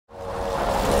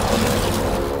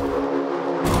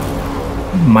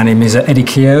My name is Eddie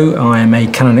Keogh. I am a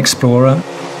Canon explorer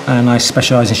and I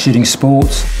specialise in shooting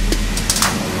sport.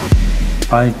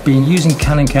 I've been using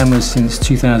Canon cameras since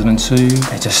 2002.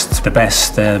 They're just the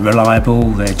best. They're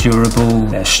reliable, they're durable,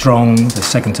 they're strong, they're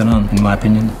second to none, in my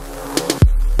opinion.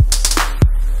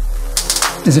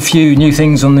 There's a few new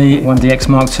things on the 1DX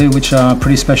Mark II which are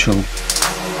pretty special.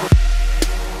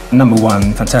 Number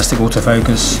one, fantastic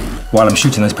autofocus. While I'm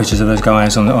shooting those pictures of those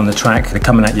guys on the track, they're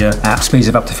coming at you at speeds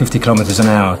of up to 50 kilometers an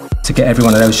hour. To get every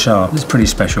one of those sharp is pretty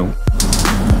special.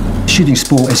 Shooting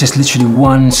sport is just literally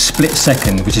one split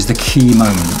second, which is the key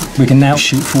moment. We can now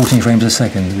shoot 14 frames a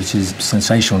second, which is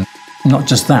sensational. Not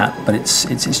just that, but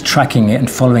it's tracking it and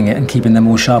following it and keeping them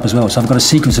all sharp as well. So I've got a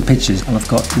sequence of pictures and I've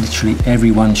got literally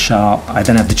every one sharp. I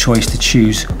then have the choice to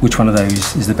choose which one of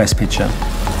those is the best picture.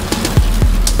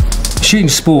 Shooting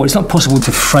sport, it's not possible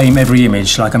to frame every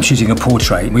image like I'm shooting a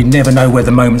portrait. We never know where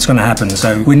the moment's going to happen,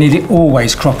 so we need it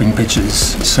always cropping pictures.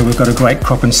 So we've got a great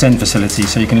crop and send facility,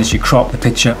 so you can literally crop the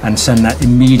picture and send that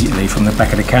immediately from the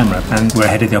back of the camera, and we're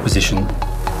ahead of the opposition.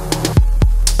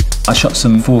 I shot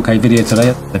some 4K video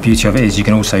today. The beauty of it is you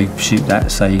can also shoot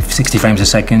that, say, 60 frames a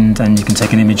second, and you can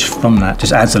take an image from that.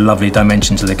 Just adds a lovely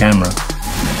dimension to the camera.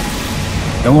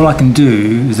 All I can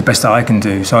do is the best that I can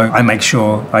do, so I make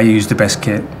sure I use the best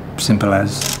kit. Simple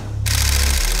as.